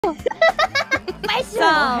So,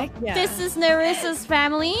 this is Nerissa's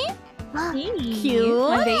family. Cute.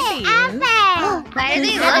 My baby. Why do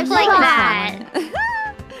they look like that?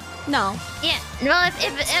 No. Yeah. Well,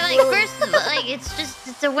 if like first, like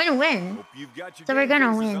it's a win-win. So we're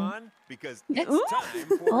gonna win. Because it's time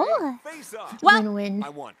for face-off. Well, Win-win.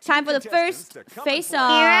 time for the first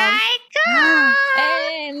face-off. Here I come.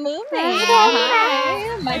 Hey, Mumei.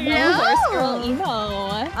 Hi. My Hello. first girl emo.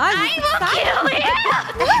 I will kill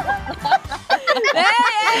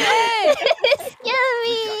Hey! Kill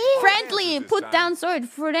me. Friendly, put down sword.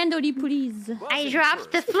 Friendly, please. I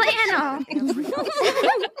dropped the flannel.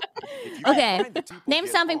 Okay, name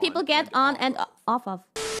something people get on and off of.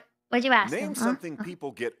 What'd you ask? Name something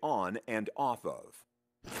people get on and off of.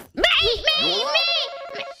 Me.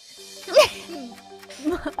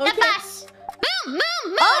 The bus. Boom.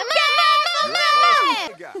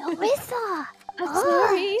 Nerissa!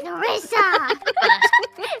 Sorry. Nerissa!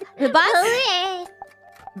 The bus?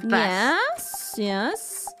 Bus.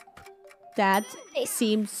 Yes. That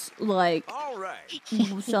seems like All right.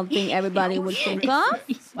 something everybody would think of.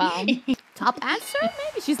 Wow. Top answer?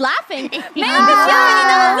 Maybe she's laughing. Maybe she already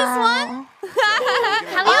knows this one.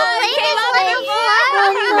 Have you played this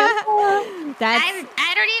That's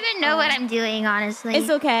I don't even know what I'm doing, honestly. it's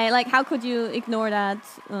okay. Like, how could you ignore that?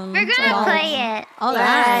 We're gonna play it. All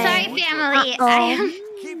right. Sorry, family.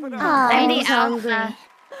 Keep it up. I'm the hungry. alpha.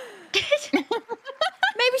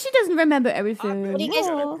 Maybe she doesn't remember everything. What do you guys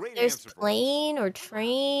know? There's plane or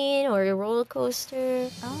train or a roller coaster.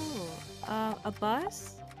 Oh, a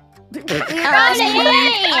bus? Cronii?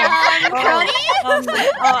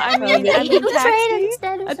 I mean,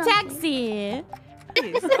 A taxi.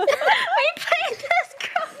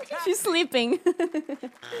 She's sleeping.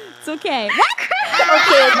 It's okay. What?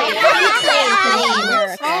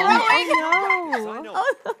 I know.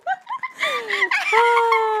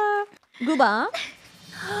 Guba?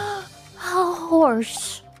 A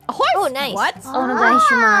horse. A horse? Oh, nice. What?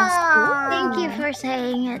 Thank you for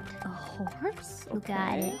saying it. A horse? You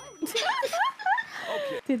got it.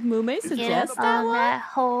 Did Mumei suggest that On one? that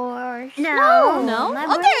horse. No. my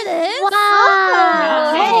Oh, there it is.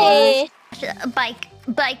 Wow. Hey. Bike.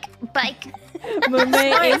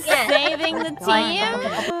 Mumei is saving the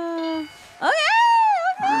team. Okay.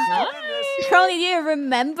 Cronii, do you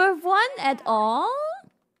remember one at all?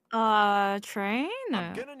 Train?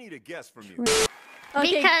 I'm gonna need a guess from you.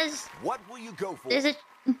 Okay. Because What will you go for? there's a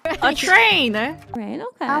A train! Right,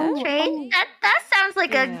 okay. train. That sounds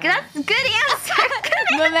like a good answer.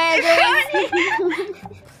 Mumei,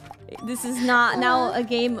 this is not now a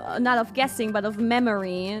game not of guessing but of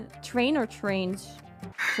memory. Train or trains?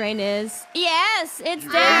 Train is yes, it's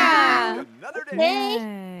there. Another day.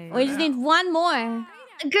 Hey. We just need one more.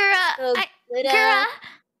 Gura, I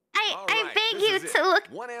All right, beg this you is it. to look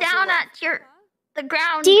One answer down left. at the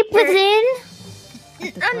ground. Deep where- within. No,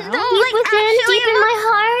 Deep like within. actually Deep in look- my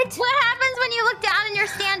heart. What happens when you look down and you're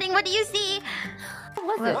standing? What do you see?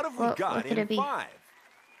 What have we got what could in it be? 5?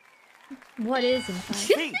 What is in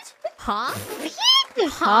Feet. Huh?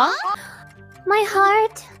 Huh? My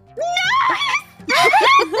heart. I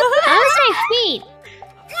would say feet.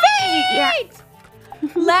 Feet!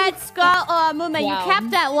 Let's go. Oh, Mumei, you Wow. kept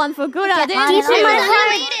that one for Gura, didn't Deep in my you?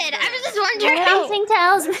 heart. I was just wondering. Something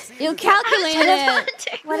tells me. You calculated it.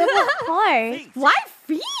 What about heart? Feet. Why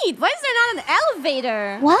feet? Why is there not an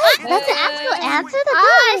elevator? What? That's the actual answer?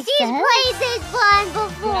 She's played this one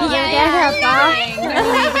before.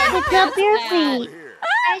 Pick up your feet.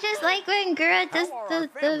 I just like when Gura does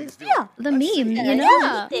the meme, you know?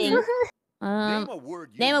 Yeah. Name Um, a word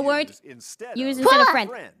you name a word use instead use of instead of friend.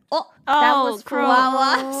 friend. Oh, that Oh, was crow.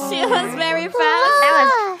 Fuwawa. She was very fast. That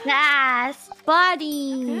was fast.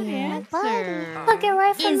 Body. Answer. Look it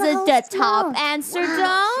right from Is the it the host top mouth. answer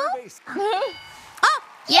though?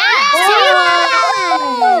 Yeah.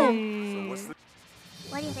 Hey.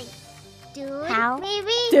 What do you think? Dude? How?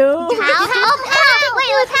 Maybe? Dude. How?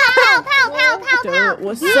 Wait, let's how? Dude,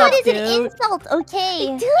 what's Dude up, is an dude? insult,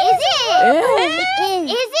 okay? Is it? Eh?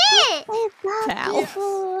 Is it? Cow.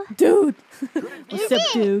 Dude. What's up,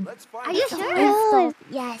 dude? Let's find Are you out. sure? Oh,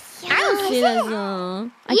 yes. I don't see it as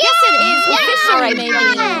I guess it is officially maybe.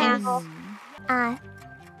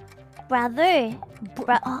 Brother.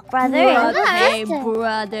 Brother. Brother. Hey,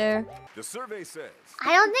 brother. The survey says.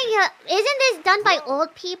 I don't think. Isn't this done by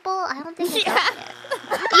old people? I don't think. It's We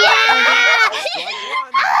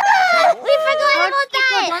forgot about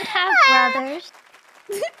that. Don't have brothers.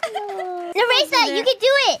 Nerissa, you can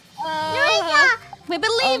do it. Nerissa. We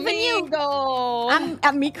believe in you.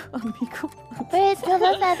 Amigo. Amico. Birds of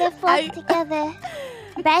a feather flock together.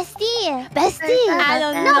 Bestie. I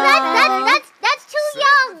don't No, know. that's too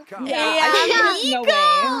young. Yeah, No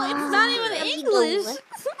way. It's not even English.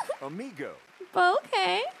 Amigo. But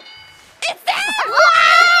okay. It's there!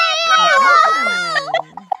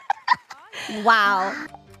 Wow.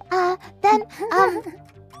 Then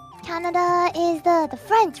Canada is the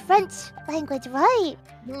French language, right?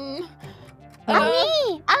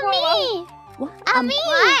 Ami.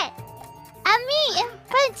 What? Ami in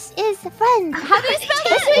French is friend. How do you spell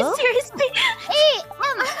that? Seriously?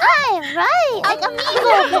 A-M-I, right? Like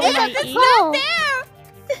amigo, but without the flow.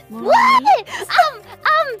 What?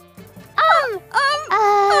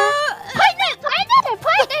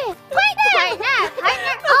 Partner.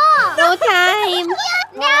 Oh. No time.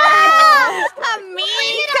 No.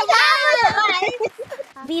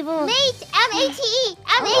 Vivo. Mate. M-A-T-E.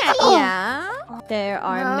 Yeah. There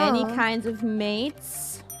are many kinds of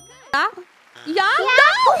mates. Yeah?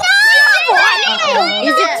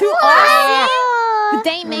 Is it too early?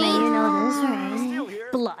 Date mate. You know this, right? Still here.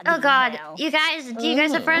 Blood. Oh God, you guys, do you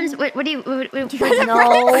guys have friends? What do you? No.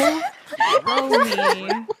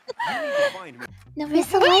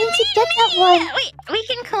 Nerissa, why didn't you get that one? Wait, we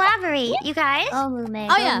can collaborate, you guys. Oh, Mumei.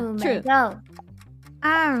 Oh, Go, yeah, Mumei. true. Go.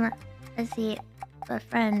 Let's see, a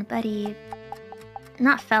friend, buddy,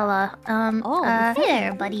 not fella. Hey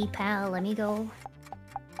there, buddy, pal. Let me go.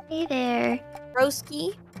 Hey there.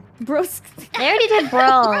 Broski. Bros. They already did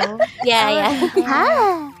bro. yeah.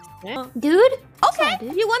 Ah. Dude? Okay,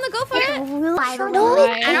 you want to go for it? No, I don't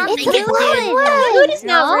it's think a it's good dude. word. Dude is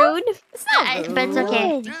not rude. It's not But it's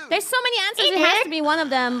okay. There's so many answers, Hey, it has man. to be one of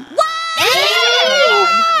them. What?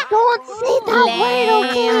 Don't say that word,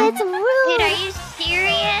 okay? It's rude. Dude, are you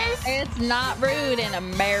serious? It's not rude in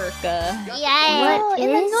America. Yeah. What In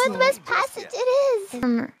the is Northwest Passage, it is.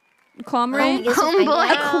 Comrade?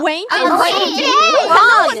 Homeboy. Acquaintance?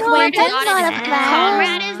 Acquaintance. Acquaintance? Not a friend.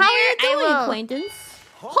 Comrade is How are you there. doing, I will. acquaintance?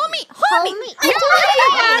 Homie. Homie! Oh,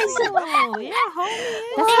 Yeah,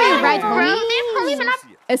 homie. That's how you write Bro, homie. they're not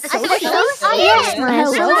Associate? Oh, yes, my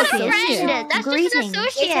That's not a associate. friend. That's just an Greetings.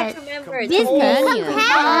 associate.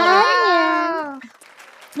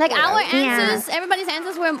 Like our Yeah. answers, everybody's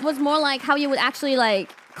answers was more like how you would actually like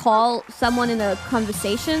call someone in a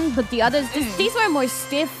conversation, but the others, these were more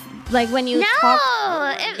stiff, like when you talk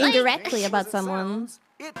indirectly about someone.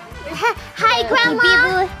 Hi,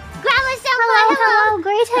 Grandma. Grandma, hello.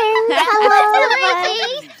 Greetings.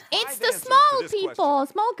 Hello. It's the small people,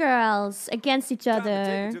 small girls against each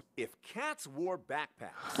other. If cats wore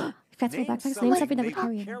backpacks, Cats with backpacks, something name something that they would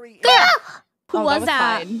carry would them. carry in Who Oh, was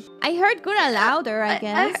that that? was I heard Gura louder, I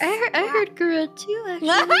guess. I heard Gura too, actually.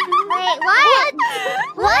 Wait, what?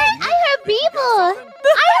 What? I heard people.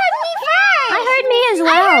 I heard me first. I heard me as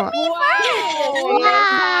well.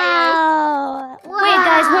 Wow. Wait,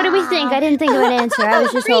 guys, what do we think? I didn't think of an answer. I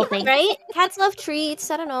was just hoping. Right? Cats love treats.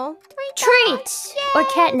 I don't know. Treats or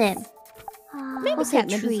catnip. Maybe I'll say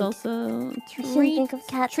catnip is treat. also I shouldn't treat. think of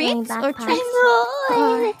cats wearing Treats or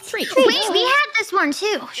backpacks. treats? Treats. Wait, we had this one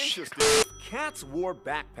too. Interesting. Cats wore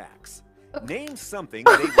backpacks. Name something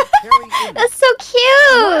they would carry in them. That's so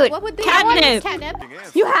cute. What would they Catnip. Catnip.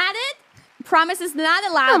 You had it? Promise is not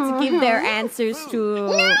allowed to give their answers to the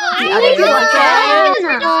other It people. was dogs. It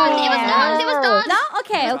was dogs. No?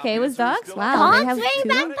 Okay, it was dogs? Wow, they have Wearing two.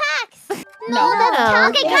 backpacks. No.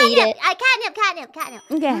 Okay, catnip.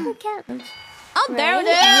 Okay. Oh, there it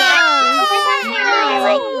is! Yeah.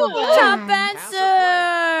 Top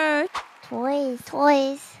answer!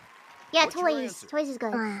 Toys. Yeah, What's your toys. answer? Toys is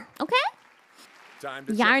good. Okay. Time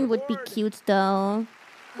to Yarn check the would be board. cute though.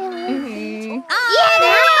 Yeah.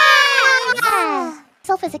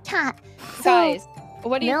 Sofa's a cat. So, Guys,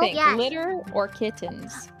 what do you milk? think? Yes. Litter or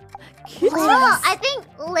kittens? oh, I think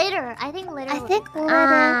litter. I think litter.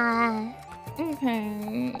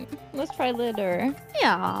 Okay, let's try litter.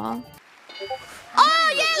 Yeah.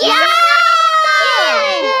 Oh, yeah! Yeah.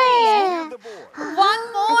 Clear the board.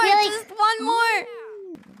 One more! feel like- Just one more!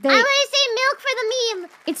 I want to say milk for the meme.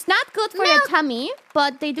 It's not good for your tummy,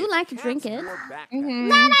 but they do like to drink it. Cats wore backpacks.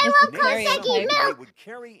 Then I love very Koseki okay. They milk. would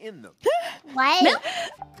carry in them. What? Milk?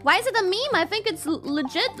 Why is it a meme? I think it's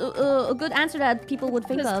legit a good answer that people would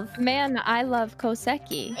think of. Man, I love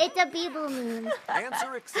Koseki. It's a Bibu meme.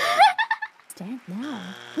 Answer accepted. Stand now.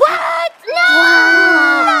 What?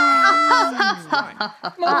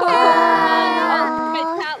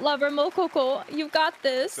 Ultimate cat lover Mokoko, you got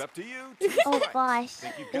this. It's up to you. Oh gosh,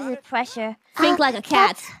 Think you this got is it? pressure. Think like a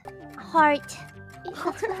cat. Heart.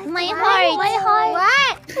 My heart. My heart.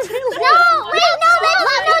 What? No, wait, no,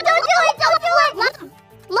 don't do it.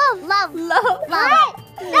 Love. What?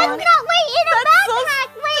 That's not, wait, in a backpack.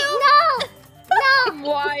 Wait, no.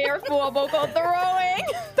 Why are FUWAMOCO throwing?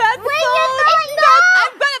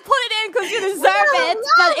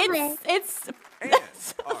 It's And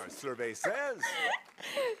our survey says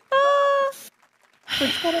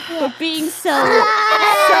for being so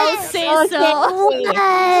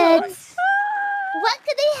What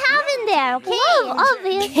could they have in there? Okay,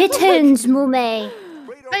 obvious. Kittens, Mumei.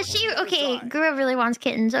 But okay, Gura really wants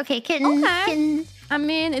kittens. Okay, kittens, kittens. I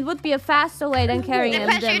mean, it would be a faster way than carrying them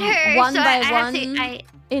her, one so by I one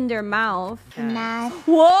in their mouth. Math.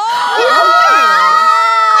 Whoa!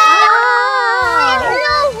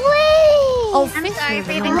 No way! Oh, I'm sorry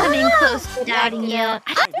for even coming close to doubting you.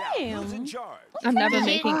 who's in charge. I'm never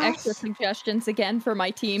making extra suggestions again for my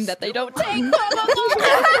team that they don't take. No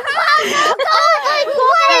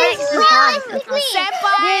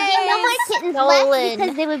more kittens left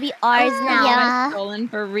because they would be ours now. Yeah. Stolen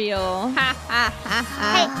for real.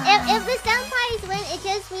 Hey, if the senpais win, it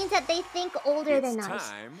just means that they think older than us.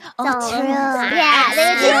 True. Yeah,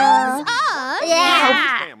 they just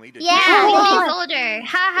Yeah, we think older.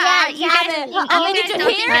 Haha, you guys don't think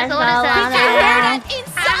as old as us.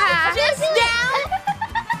 Just now.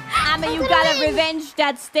 I mean, you gotta revenge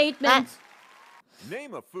that statement.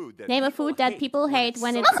 Name a food that people hate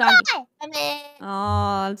when it's soggy. Oh,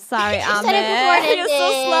 I'm sorry, Ame. You're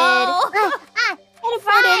so slow.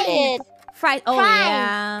 Fried. Oh,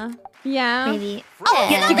 yeah. Yeah. Maybe. Oh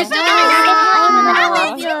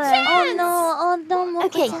no.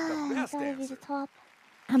 Okay.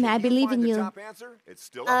 I mean, I believe in you.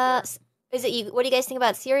 Is it you? What do you guys think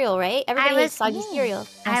about cereal? Right? Everybody hates soggy cereal.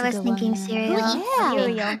 I was thinking cereal.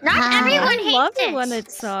 Yeah. Not everyone hates love it. when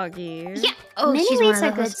it's soggy. Yeah. Oh, Many she's wheats one are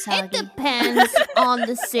of good those. soggy. It depends on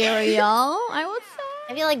the cereal, I would say.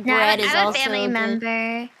 I feel like No, bread I is have a also family good.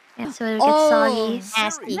 member. Yeah, so it gets soggy.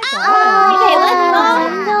 Nasty. Okay,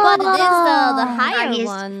 But it is the higher Soggiest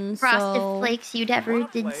one, frosted so... flakes you'd ever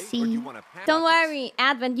did see. Don't worry,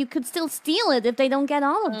 Advent, you could still steal it if they don't get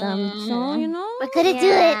all of them. So, you know? We're gonna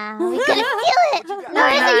do it. We're gonna steal it.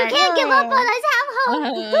 Nerissa, you can't give up on us. Have hope.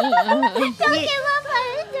 Don't give up on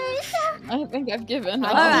us, Nerissa. I think I've given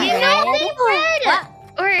up. Alright. Do you guys think bread?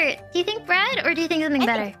 Or do you think bread or do you think something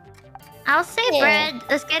better? I'll say bread.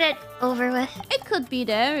 Let's get it over with. It could be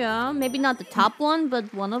there, yeah. Maybe not the top one, but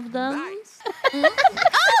one of them.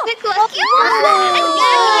 Quick look.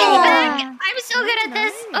 It's back. I'm so good at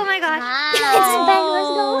this. Oh my gosh.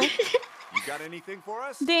 You got anything for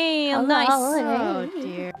us? Damn, nice. Oh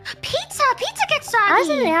dear. Pizza. Pizza gets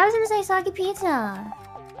soggy. I was gonna say soggy pizza.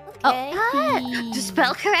 Okay. To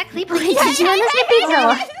spell correctly, please. Did you understand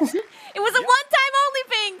pizza? It was a one-time only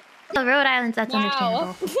thing. Oh, Rhode Island, that's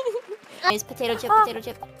understandable. It's potato chip, potato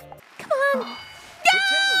chip. Come on.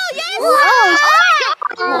 Yes!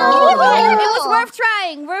 It was worth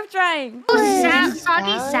trying. Worth trying.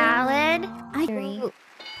 Soggy salad. I agree.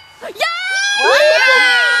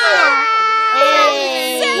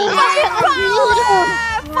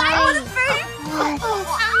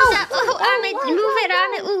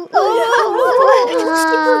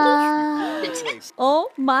 Oh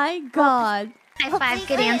my god. High five,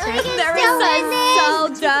 good answer. Nerissa is so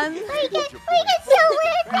done. We get so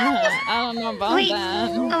weird. I don't know about Wait. that.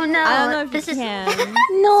 Oh no. I don't know if this you is can.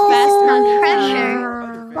 fast on pressure.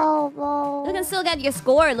 You can still get your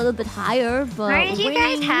score a little bit higher, but Aren't you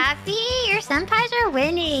guys happy? Your senpais are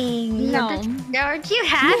winning. No. Aren't you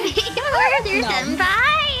happy for your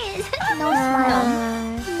senpais?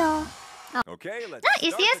 No. Okay, let's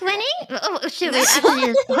You see start us the winning? Oh, shoot. Wait, I have to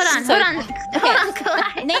do this. Hold on.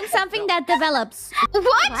 Collide. name something that develops.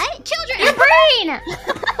 What? Children. Your brain!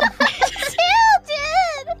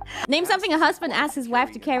 Children. Name something a husband asks his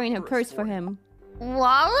wife to carry in her purse for him.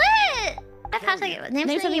 Wallet. Name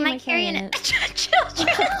something you might carry in it.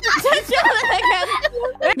 Children.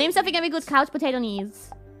 Name something every good couch potato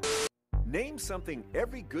needs. Name something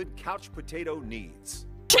every good couch potato needs.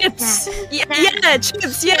 Chips! Yeah,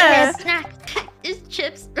 chips, yeah! Snack. Is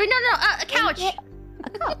chips. Or no, a couch. Or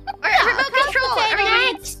remote control.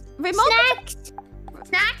 Remote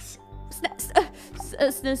Snacks.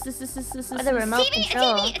 The remote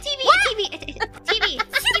control. TV.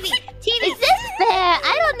 Is this fair?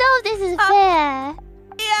 I don't know if this is fair.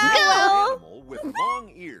 Animal with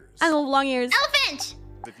long ears. I love long ears. Elephant.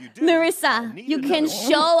 If you do, Nerissa, I'll need you can another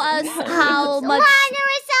one. show us how much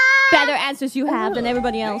better answers you have than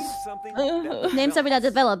everybody else. Name something that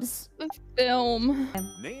develops. Film.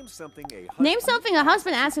 Name something a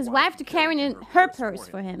husband asks his wife to carry in her purse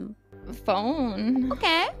for him. Phone.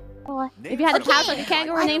 Okay. If you had a pouch like a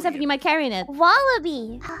kangaroo, name something you might carry in it.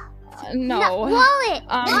 Wallaby. No. Wallet.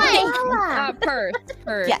 Purse.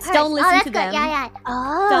 Yes, don't listen to them. Yeah.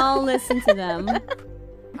 Don't listen to them.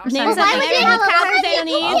 Name Well, something why would every they good have a couch remote? potato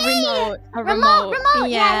needs. A remote. Remote.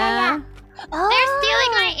 Yeah. They're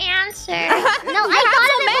stealing my answer. No, I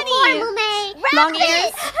thought of it Long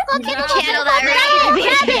ears. Channel that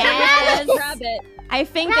right. Yes. Rabbit. I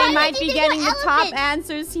think they might be getting the top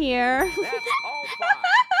answers here. That's all 5.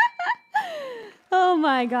 Oh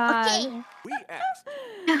my god. Okay. We asked.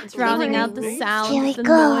 It's rounding out the Here sound, we the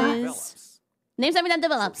go. noise. Develops. Name something that Here's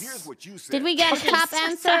develops. what you said. Did we get a top so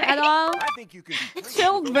answer sorry. at all? I think you can be pretty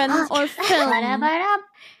Children sure. or film? We got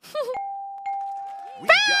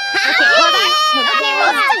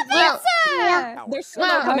Well, There's still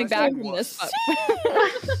no coming back from this.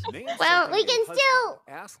 well, we can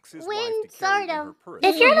still win, sort of.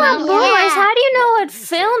 If you're not boomers, how do you know what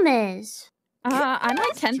film is? I'm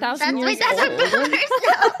like 10,000 years That's what old. boomers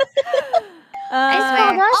know. It's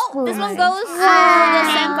called us Oh, this one boomers. goes to the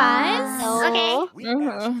senpais. Okay. We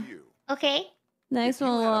asked you. Okay. Next If you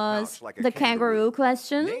one had a was pouch like a the kangaroo, kangaroo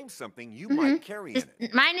question. Name something you might carry in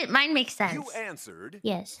it. Mine makes sense. You answered.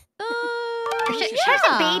 Yes. She's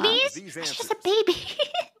yeah. a baby. These She's answers. a baby.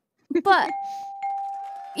 But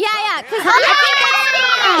yeah, because I think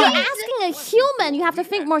you're asking a human. You have to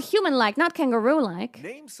think more human-like, not kangaroo-like.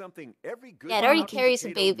 Name something every good Yeah, it already mountain carries a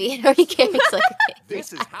potato baby. It needs. already carries like a baby.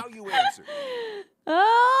 This is how you answer.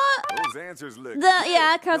 Those answers look.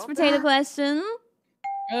 The couch don't potato question.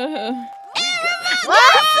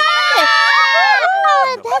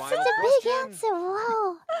 That's such a big answer.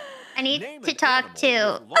 Wow. I need Name to an talk to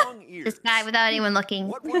animal with long ears. this guy without anyone looking.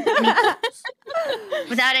 What were your answers?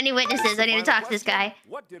 Without any witnesses. I need to talk to this guy.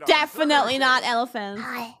 What did our Definitely survey not say? elephants.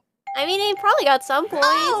 Hi. I mean, he probably got some points.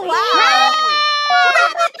 Oh wow!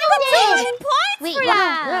 Wait, for wow.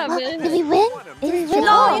 that. What? Rabbit. Did we win? Did we win?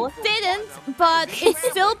 No, it didn't. But it's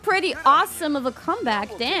still pretty awesome of a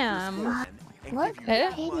comeback. Damn. What?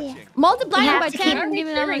 Eh? Idiot. Multiplying have by to 10 keep and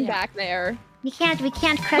giving Staring them back there. We can't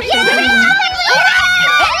crush Yeah, the dream.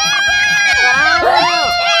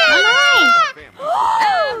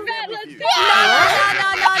 Oh,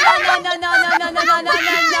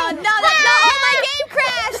 my game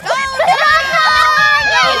crashed. Oh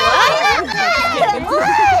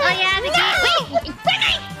Oh yeah, the game.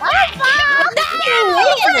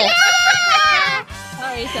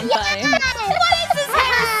 Sorry, senpai.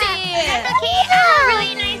 Okay,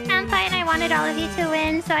 really nice senpai, and I wanted all of you to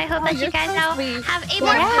win. So I hope that you guys now have a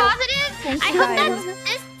more positive. I hope that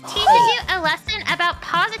this teaches you a lesson about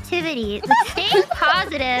positivity, like staying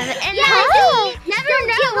positive, and never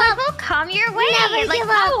know what will come your way. Like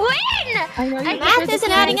I'll win. I know you Math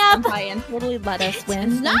isn't adding up. And totally let us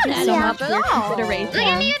win. It's not Thank you so adding much up for your at all. consideration. Look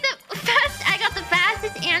at me, I got the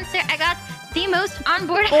fastest answer. I got the most on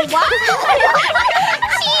board. Oh, wow.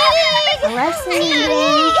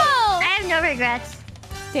 I have no regrets.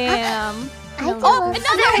 Damn. I Oh,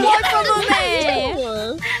 another award for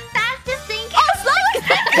Mumei. Fastest thing.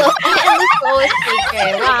 And the slowest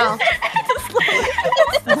thinker. Wow.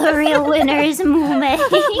 The real winner is Mumei.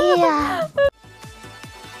 Yeah.